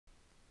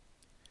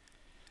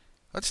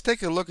Let's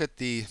take a look at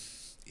the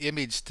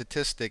image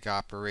statistic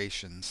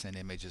operations in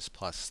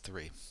ImagesPlus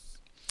 3.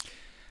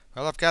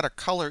 Well, I've got a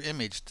color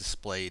image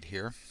displayed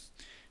here.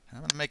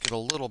 I'm going to make it a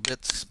little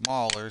bit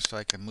smaller so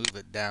I can move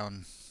it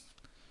down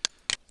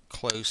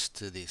close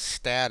to the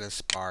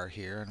status bar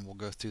here, and we'll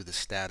go through the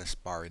status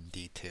bar in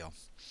detail.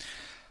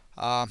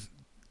 Uh,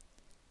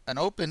 an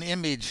open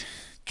image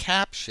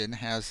caption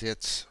has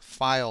its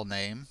file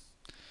name,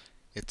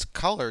 its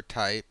color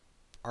type.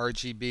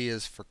 RGB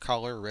is for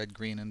color, red,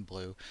 green, and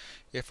blue.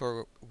 If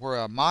it were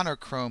a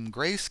monochrome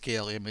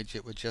grayscale image,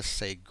 it would just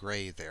say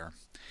gray there.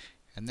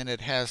 And then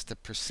it has the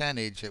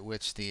percentage at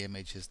which the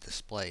image is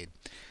displayed.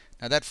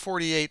 Now that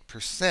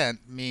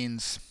 48%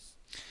 means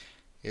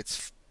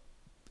it's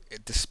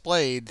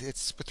displayed,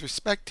 it's with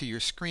respect to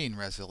your screen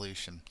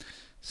resolution.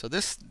 So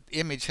this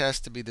image has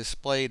to be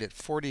displayed at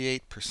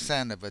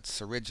 48% of its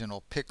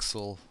original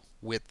pixel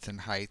width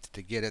and height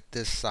to get it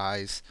this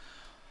size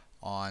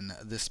on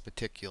this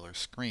particular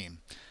screen.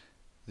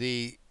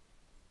 The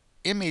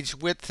image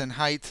width and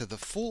height of the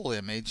full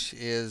image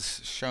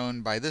is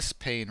shown by this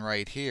pane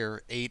right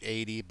here,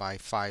 880 by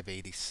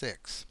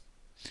 586.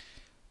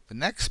 The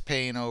next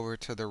pane over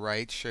to the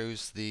right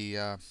shows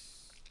the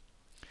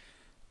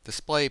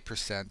display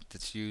percent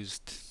that's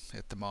used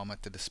at the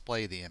moment to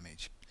display the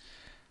image.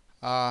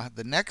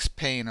 The next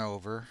pane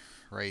over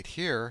right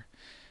here,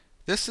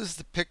 this is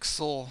the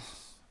pixel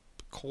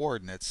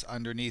coordinates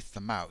underneath the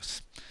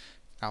mouse.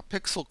 Now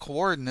pixel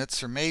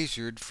coordinates are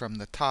measured from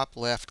the top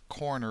left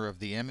corner of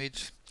the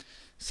image.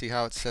 See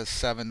how it says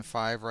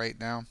 7.5 right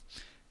now?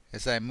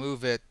 As I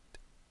move it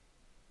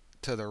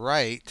to the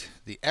right,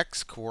 the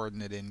x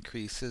coordinate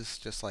increases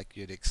just like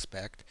you'd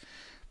expect.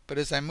 But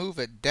as I move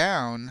it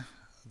down,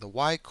 the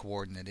y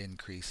coordinate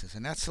increases,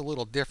 and that's a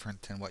little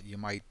different than what you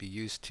might be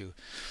used to.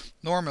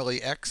 Normally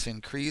x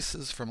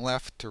increases from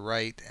left to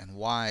right and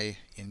y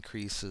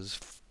increases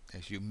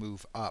as you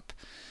move up.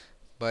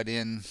 But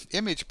in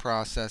image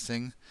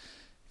processing,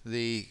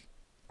 the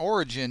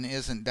origin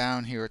isn't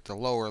down here at the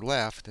lower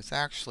left, it's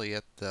actually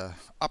at the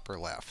upper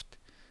left.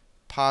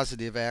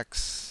 Positive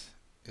x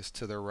is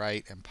to the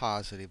right and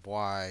positive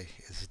y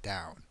is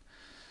down.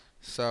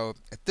 So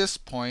at this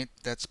point,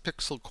 that's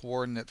pixel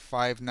coordinate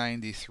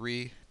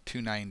 593,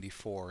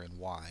 294 in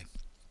y.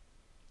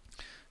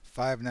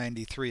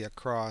 593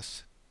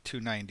 across,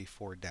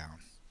 294 down.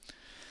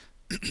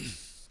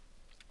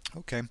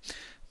 Okay,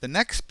 the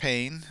next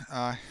pane,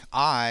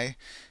 I,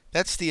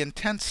 that's the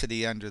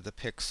intensity under the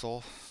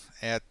pixel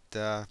at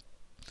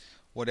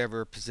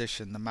whatever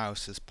position the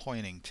mouse is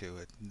pointing to.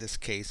 In this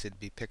case, it'd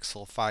be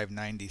pixel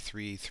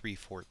 593,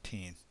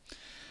 314.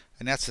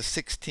 And that's a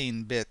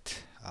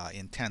 16-bit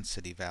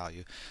intensity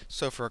value.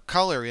 So for a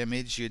color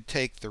image, you'd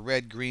take the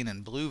red, green,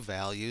 and blue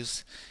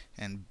values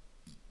and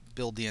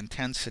build the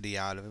intensity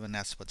out of them, and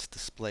that's what's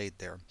displayed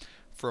there.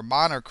 For a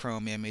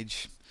monochrome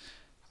image,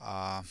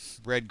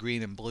 red,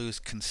 green, and blue is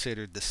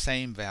considered the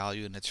same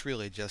value, and it's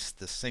really just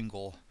the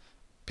single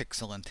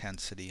pixel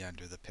intensity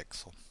under the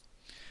pixel.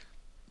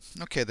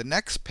 Okay, the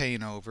next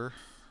pane over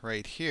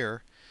right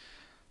here,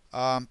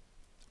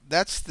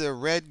 that's the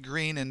red,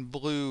 green, and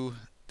blue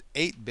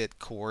 8-bit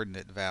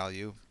coordinate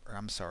value, or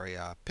I'm sorry,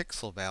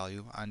 pixel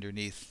value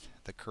underneath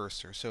the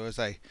cursor. So as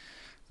I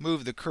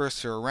move the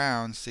cursor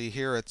around, see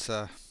here it's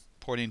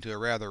pointing to a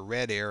rather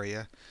red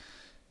area,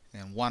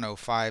 and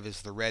 105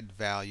 is the red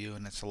value,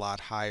 and it's a lot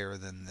higher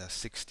than the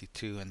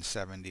 62 and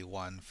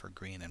 71 for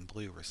green and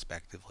blue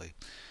respectively.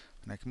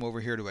 When I come over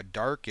here to a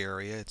dark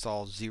area, it's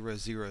all 0,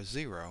 0,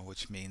 0,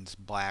 which means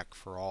black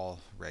for all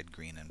red,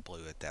 green, and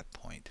blue at that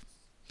point.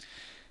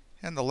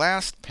 And the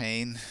last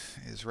pane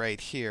is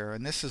right here,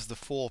 and this is the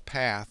full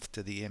path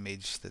to the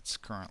image that's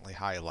currently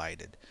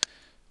highlighted,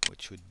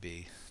 which would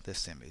be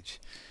this image.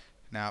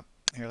 Now,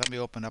 here, let me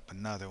open up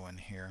another one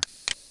here.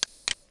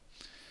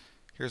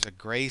 Here's a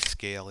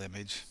grayscale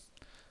image.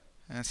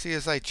 And see,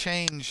 as I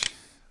change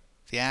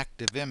the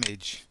active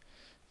image,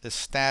 the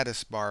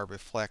status bar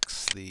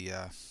reflects the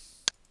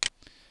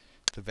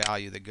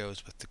value that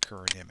goes with the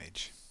current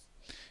image.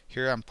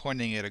 Here I'm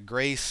pointing at a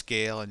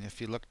grayscale, and if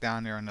you look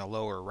down there in the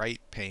lower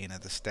right pane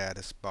of the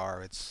status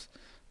bar,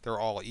 they're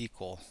all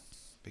equal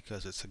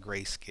because it's a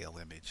grayscale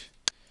image.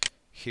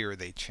 Here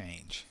they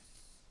change.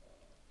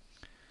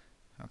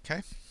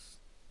 Okay,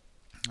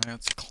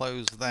 let's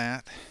close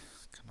that.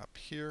 Come up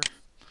here.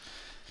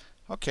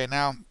 Okay,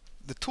 now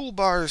the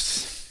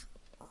toolbars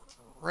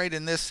right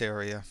in this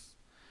area,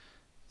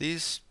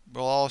 these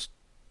will all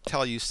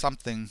tell you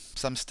something,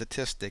 some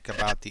statistic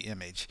about the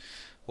image,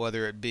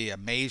 whether it be a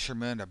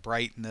measurement, a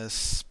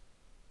brightness,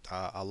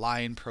 a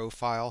line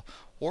profile,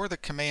 or the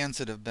commands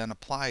that have been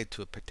applied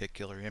to a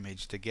particular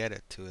image to get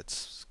it to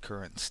its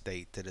current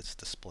state that it's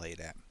displayed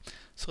at.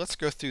 So let's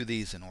go through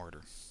these in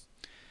order.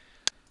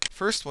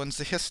 First one's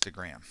the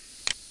histogram.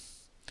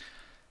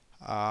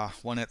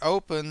 When it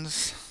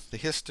opens, the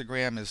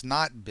histogram is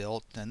not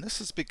built, and this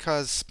is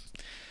because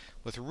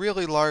with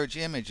really large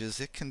images,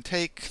 it can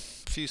take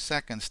a few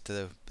seconds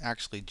to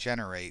actually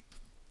generate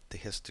the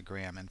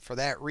histogram, and for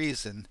that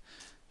reason,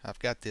 I've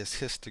got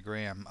this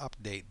histogram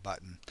update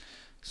button.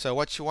 So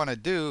what you want to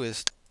do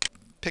is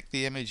pick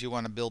the image you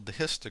want to build the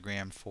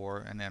histogram for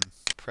and then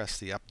press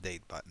the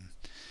update button.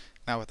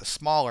 Now with a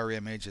smaller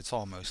image, it's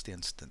almost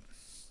instant.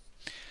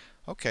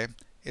 Okay,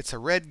 it's a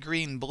red,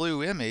 green,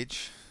 blue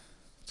image.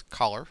 It's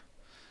color.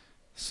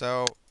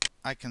 So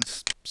I can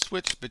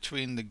switch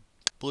between the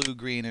blue,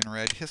 green, and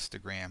red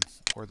histogram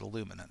or the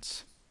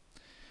luminance.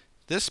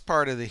 This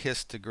part of the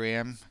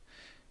histogram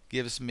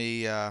gives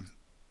me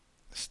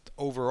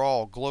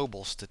overall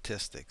global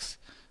statistics.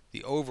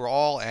 The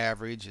overall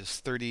average is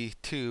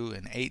 32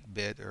 in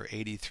 8-bit or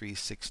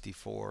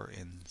 8364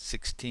 in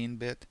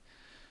 16-bit.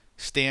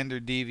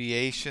 Standard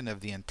deviation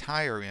of the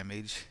entire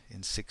image in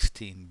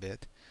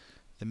 16-bit.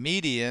 The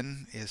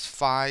median is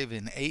 5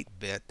 in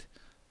 8-bit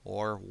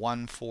or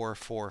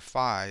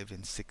 1445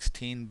 in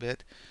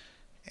 16-bit.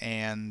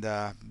 And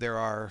there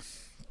are a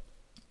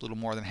little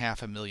more than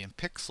 500,000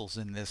 pixels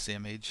in this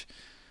image,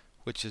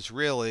 which is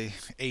really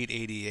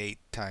 888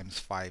 times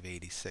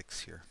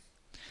 586 here.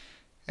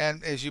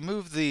 And as you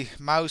move the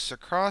mouse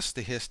across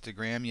the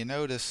histogram, you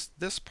notice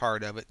this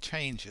part of it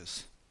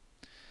changes.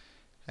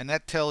 And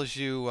that tells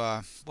you,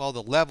 well,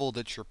 the level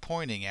that you're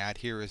pointing at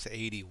here is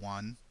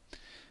 81.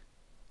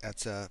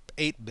 That's a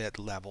 8-bit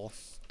level.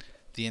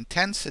 The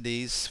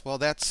intensities, well,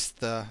 that's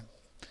the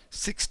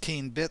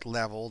 16-bit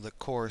level that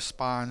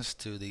corresponds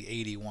to the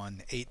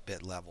 81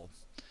 8-bit level.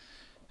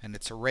 And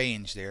it's a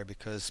range there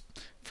because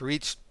for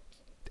each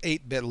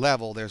 8-bit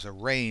level, there's a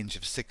range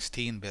of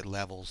 16-bit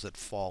levels that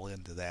fall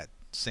into that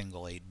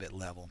single 8-bit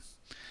level.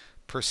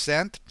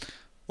 Percent,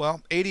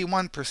 well,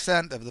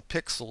 81% of the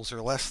pixels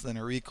are less than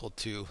or equal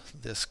to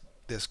this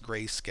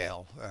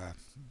grayscale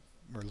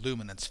or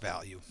luminance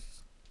value.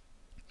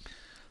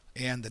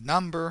 And the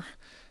number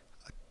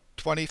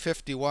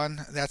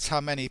 2051, that's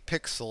how many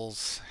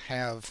pixels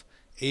have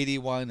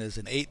 81 as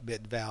an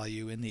 8-bit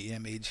value in the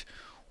image,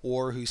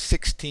 or whose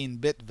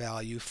 16-bit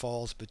value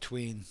falls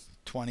between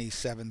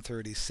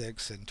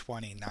 2736 and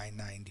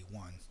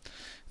 2991.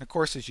 And of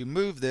course, as you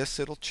move this,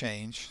 it'll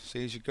change. So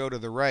as you go to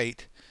the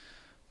right,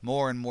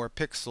 more and more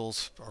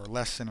pixels are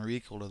less than or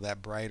equal to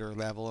that brighter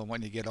level, and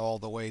when you get all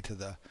the way to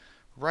the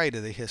right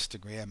of the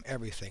histogram,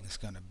 everything's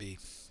going to be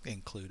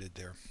included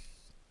there.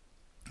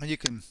 And you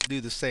can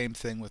do the same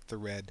thing with the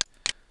red,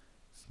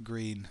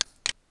 green,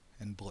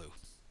 and blue.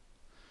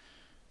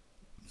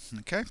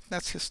 Okay,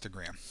 that's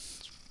histogram.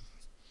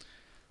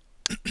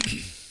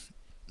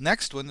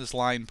 Next one is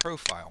line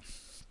profile.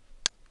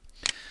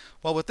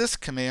 Well, with this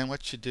command,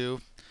 what you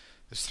do,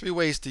 there's 3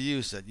 ways to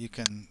use it. You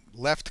can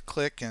left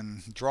click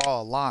and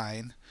draw a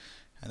line,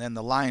 and then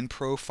the line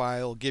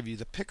profile will give you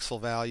the pixel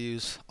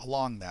values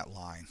along that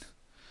line.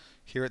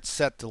 Here it's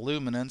set to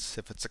luminance.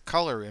 If it's a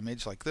color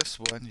image like this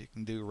one, you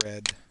can do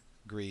red,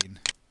 green,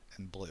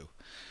 and blue.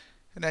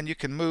 And then you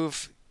can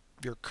move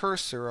your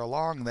cursor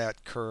along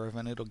that curve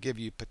and it'll give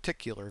you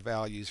particular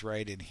values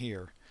right in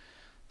here.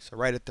 So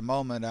right at the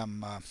moment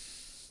I'm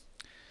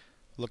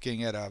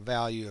looking at a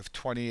value of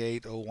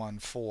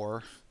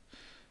 28014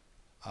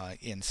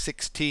 in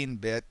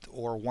 16-bit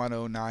or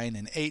 109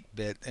 in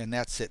 8-bit, and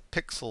that's at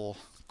pixel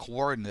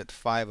coordinate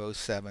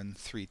 507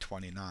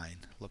 329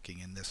 looking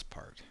in this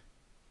part.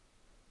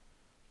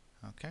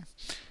 Okay,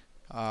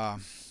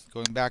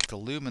 going back to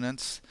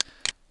luminance,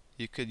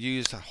 you could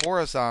use a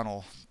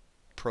horizontal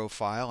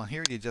profile, and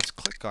here you just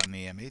click on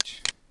the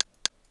image.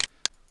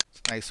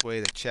 It's a nice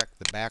way to check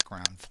the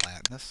background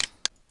flatness.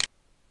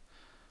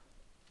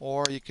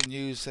 Or you can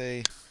use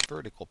a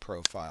vertical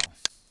profile.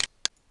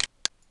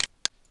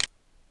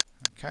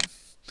 Okay,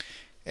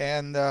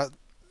 and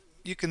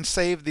you can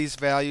save these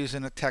values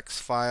in a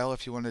text file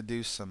if you want to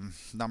do some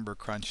number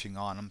crunching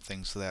on them,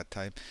 things of that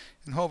type.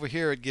 And over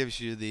here it gives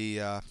you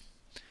the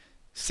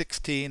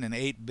 16 and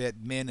 8-bit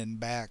min and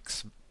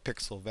max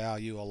pixel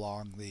value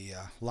along the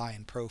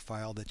line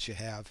profile that you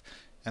have,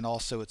 and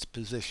also its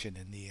position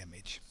in the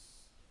image.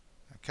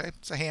 Okay,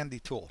 it's a handy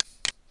tool.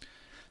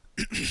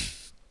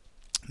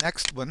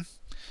 Next one,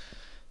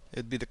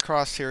 it'd be the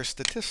crosshair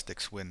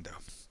statistics window.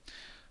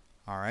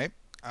 Alright,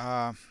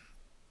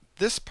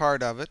 this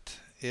part of it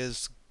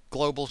is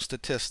global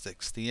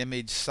statistics, the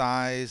image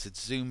size,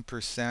 its zoom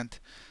percent,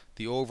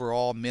 the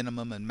overall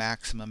minimum and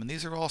maximum, and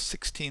these are all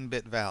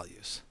 16-bit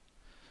values.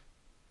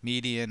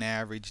 Median,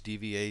 average,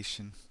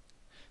 deviation.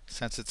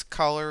 Since it's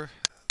color,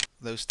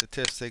 those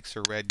statistics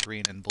are red,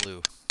 green, and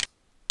blue,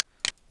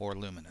 or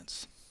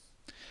luminance.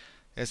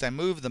 As I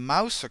move the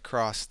mouse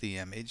across the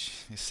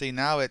image, you see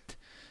now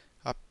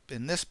up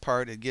in this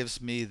part it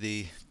gives me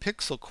the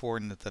pixel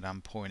coordinate that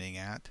I'm pointing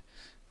at,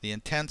 the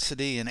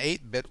intensity in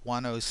 8-bit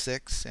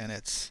 106, and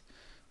its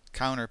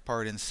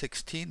counterpart in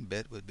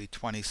 16-bit would be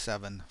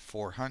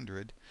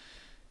 27400.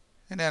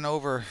 And then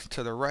over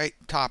to the right,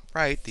 top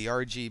right, the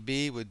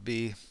RGB would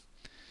be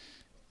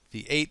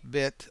the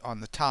 8-bit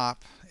on the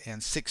top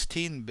and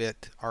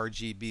 16-bit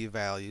RGB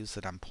values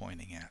that I'm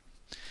pointing at.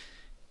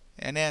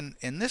 And then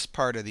in this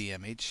part of the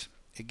image,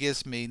 it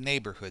gives me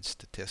neighborhood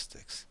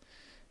statistics.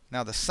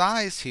 Now the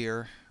size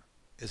here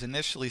is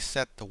initially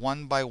set to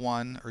 1 by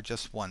 1 or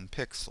just 1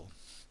 pixel.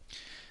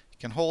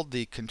 You can hold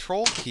the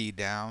control key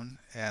down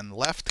and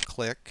left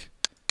click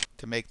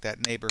to make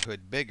that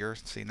neighborhood bigger.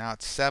 See, now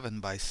it's 7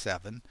 by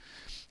 7,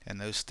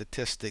 and those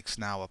statistics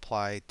now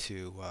apply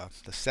to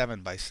the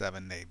 7 by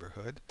 7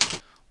 neighborhood.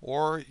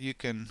 Or you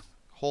can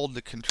hold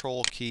the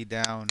control key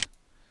down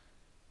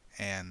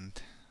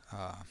and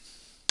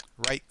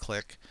right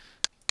click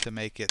to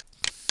make it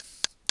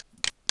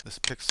this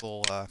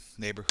pixel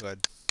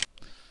neighborhood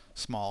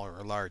smaller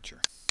or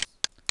larger.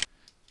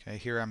 Okay,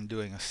 here I'm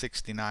doing a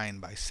 69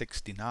 by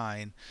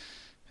 69,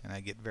 and I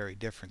get very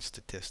different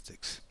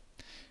statistics.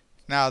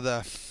 Now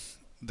the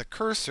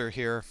cursor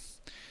here,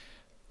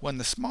 when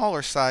the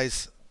smaller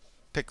size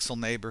pixel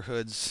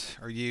neighborhoods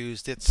are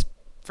used, it's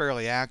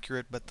fairly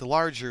accurate, but the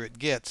larger it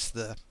gets,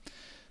 the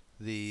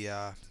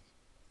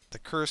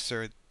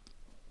cursor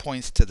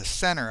points to the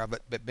center of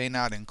it, but may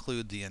not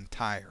include the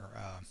entire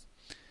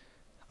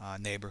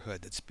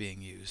neighborhood that's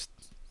being used.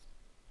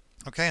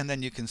 Okay, and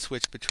then you can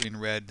switch between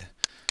red,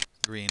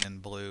 green,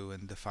 and blue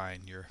and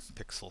define your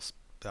pixels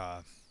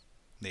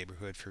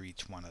neighborhood for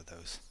each one of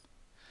those.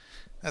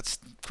 That's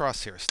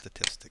crosshair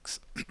statistics.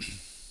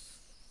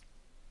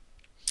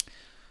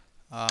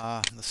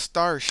 The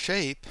star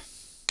shape,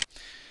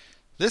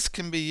 this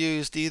can be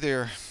used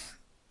either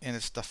in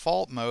its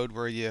default mode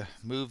where you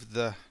move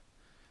the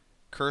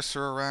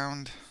cursor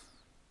around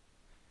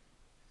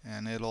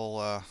and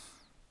it'll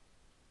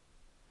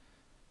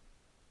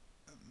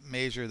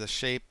measure the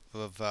shape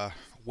of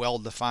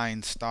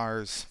well-defined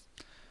stars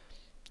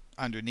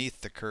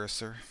underneath the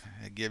cursor.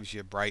 It gives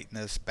you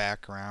brightness,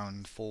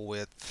 background, full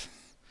width,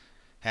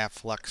 half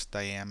flux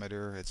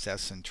diameter, its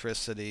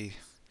eccentricity,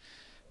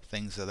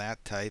 things of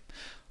that type.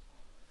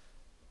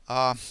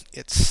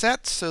 It's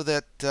set so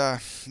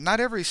that not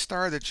every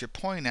star that you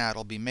point at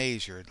will be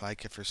measured.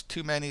 Like if there's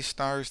too many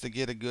stars to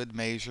get a good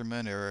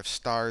measurement, or if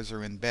stars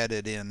are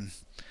embedded in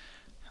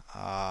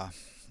a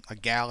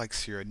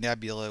galaxy or a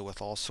nebula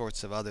with all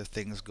sorts of other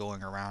things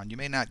going around, you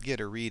may not get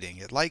a reading.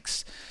 It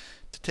likes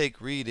to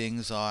take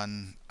readings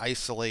on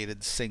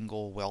isolated,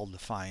 single,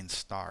 well-defined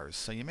stars.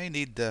 So you may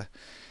need to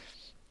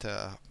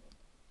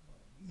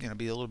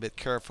be a little bit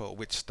careful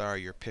which star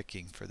you're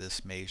picking for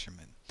this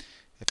measurement.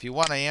 If you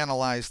want to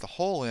analyze the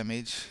whole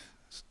image,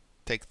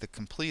 take the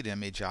complete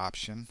image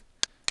option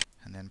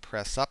and then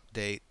press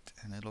update,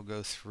 and it'll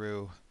go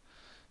through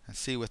and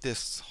see with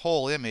this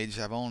whole image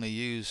I've only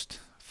used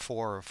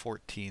 4 or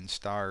 14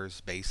 stars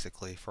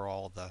basically for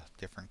all the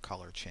different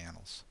color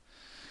channels.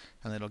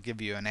 And it'll give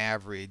you an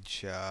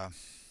average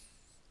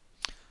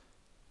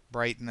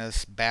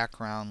brightness,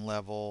 background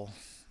level.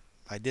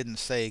 I didn't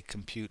say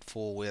compute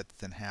full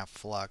width and half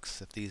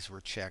flux. If these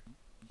were checked,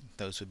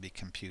 those would be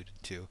computed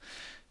too.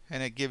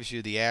 And it gives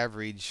you the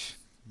average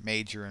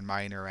major and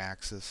minor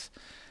axis.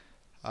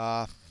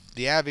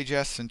 The average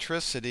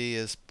eccentricity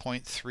is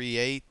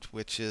 0.38,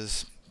 which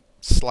is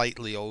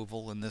slightly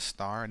oval in this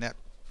star, and that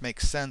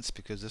makes sense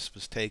because this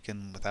was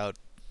taken without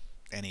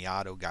any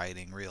auto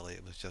guiding really.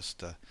 It was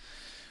just a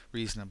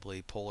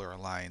reasonably polar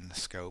aligned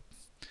scope.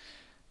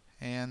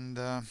 And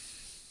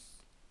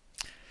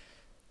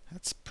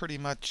that's pretty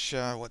much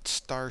what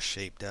star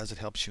shape does. It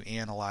helps you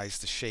analyze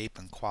the shape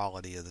and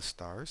quality of the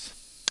stars.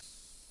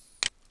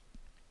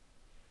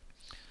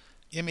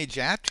 Image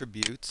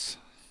attributes.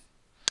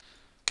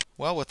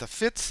 Well, with a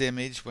FITS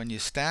image, when you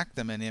stack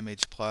them in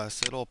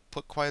ImagePlus, it'll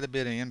put quite a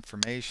bit of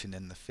information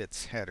in the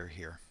FITS header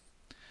here.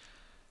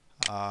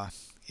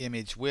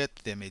 Image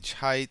width, image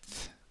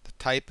height, the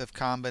type of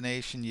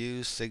combination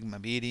used, sigma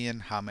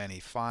median, how many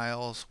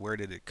files, where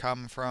did it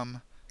come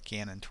from,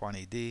 Canon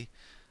 20D,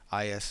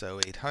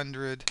 ISO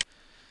 800,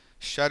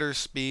 shutter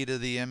speed of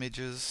the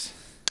images.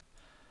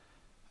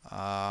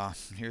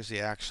 Here's the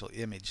actual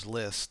image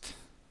list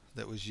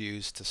that was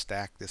used to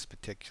stack this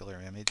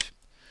particular image.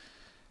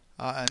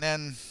 And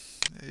then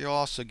you'll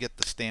also get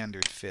the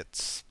standard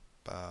FITS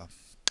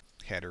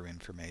header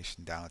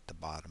information down at the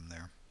bottom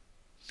there.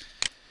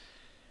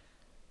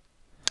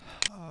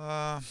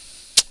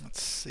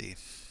 Let's see.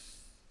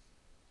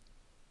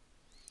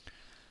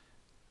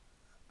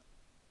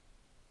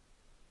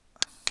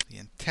 The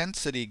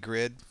intensity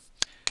grid.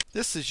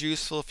 This is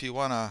useful if you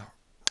want to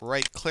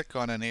right click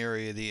on an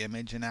area of the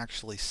image and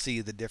actually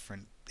see the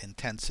different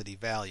intensity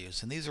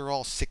values. And these are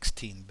all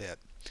 16-bit.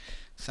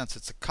 Since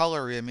it's a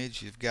color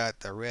image, you've got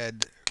the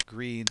red,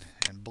 green,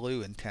 and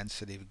blue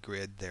intensity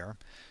grid there.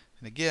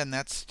 And again,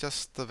 that's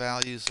just the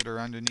values that are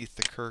underneath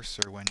the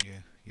cursor when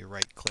you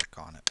right click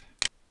on it.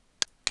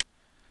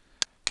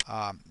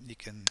 You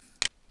can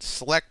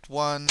select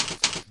one,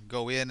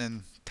 go in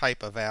and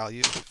type a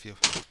value,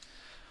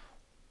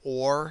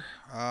 or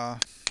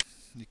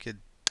you could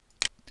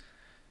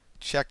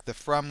check the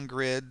from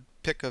grid,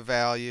 pick a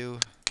value,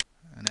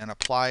 and then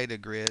apply to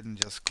grid and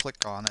just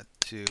click on it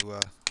to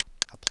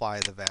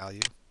apply the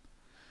value.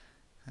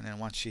 And then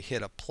once you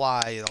hit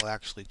apply, it'll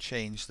actually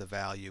change the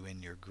value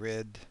in your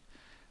grid.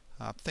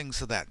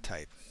 Things of that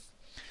type.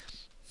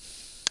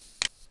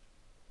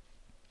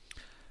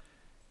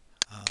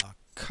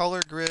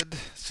 Color grid,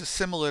 it's just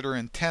similar to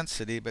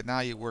intensity, but now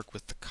you work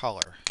with the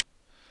color.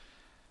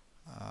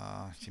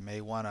 You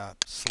may want to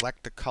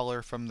select a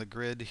color from the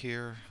grid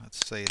here.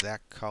 Let's say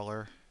that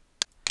color,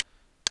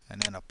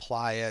 and then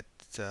apply it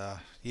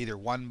either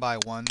 1 by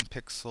 1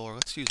 pixel, or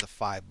let's use a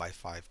 5 by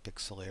 5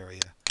 pixel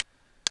area.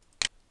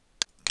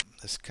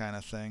 This kind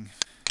of thing.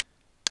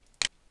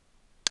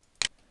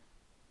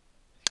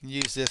 You can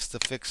use this to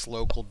fix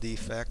local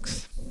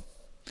defects.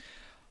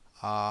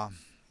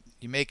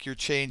 You make your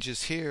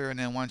changes here, and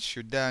then once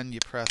you're done, you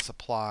press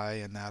apply,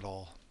 and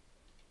that'll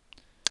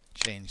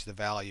change the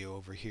value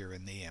over here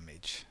in the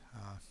image.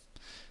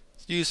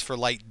 It's used for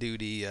light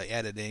duty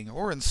editing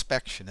or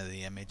inspection of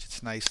the image.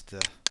 It's nice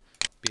to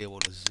be able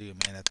to zoom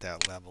in at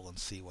that level and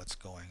see what's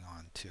going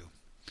on too.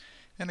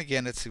 And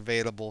again, it's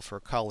available for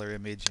color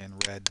image in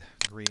red,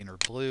 green, or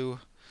blue.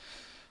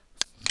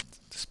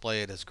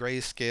 Display it as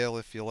grayscale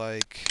if you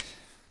like,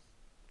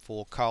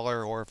 full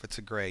color, or if it's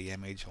a gray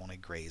image, only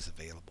gray is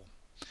available.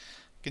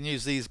 You can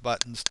use these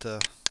buttons to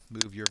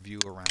move your view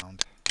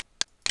around.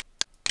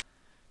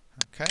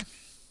 Okay.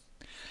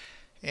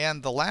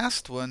 And the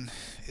last one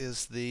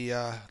is the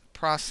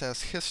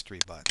process history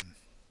button.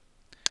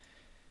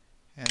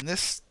 And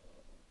this,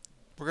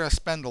 we're going to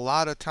spend a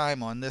lot of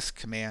time on this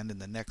command in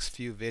the next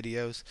few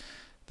videos.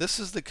 This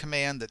is the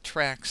command that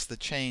tracks the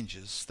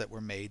changes that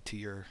were made to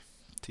your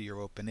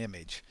open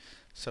image.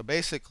 So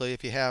basically,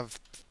 if you have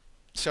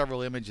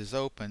several images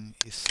open,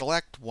 you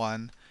select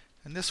one,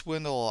 and this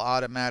window will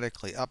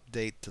automatically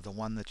update to the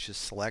one that you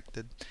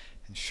selected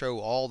and show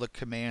all the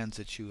commands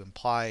that you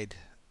applied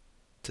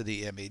to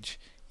the image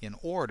in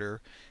order,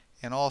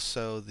 and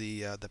also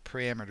the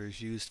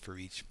parameters used for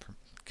each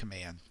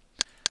command.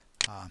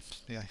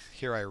 Yeah,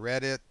 here I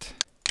read it.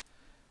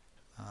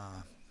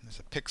 There's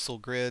a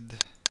pixel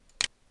grid.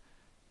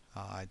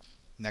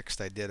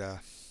 Next I did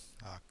a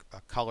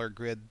color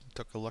grid,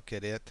 took a look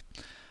at it.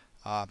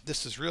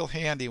 This is real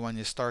handy when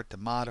you start to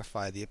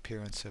modify the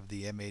appearance of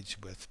the image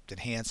with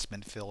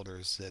enhancement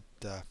filters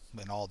that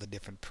and all the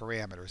different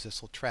parameters.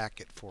 This will track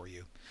it for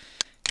you.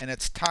 And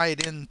it's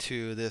tied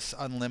into this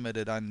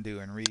unlimited undo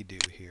and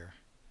redo here.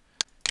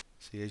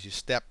 See, as you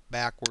step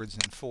backwards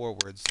and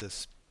forwards,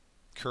 this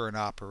current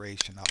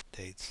operation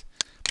updates.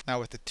 Now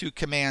with the two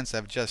commands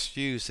I've just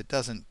used, it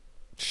doesn't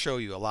show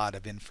you a lot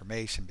of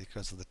information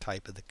because of the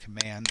type of the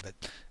command,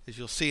 but as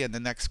you'll see in the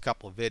next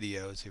couple of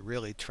videos, it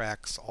really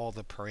tracks all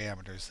the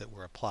parameters that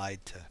were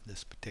applied to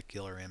this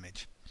particular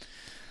image.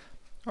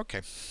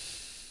 Okay.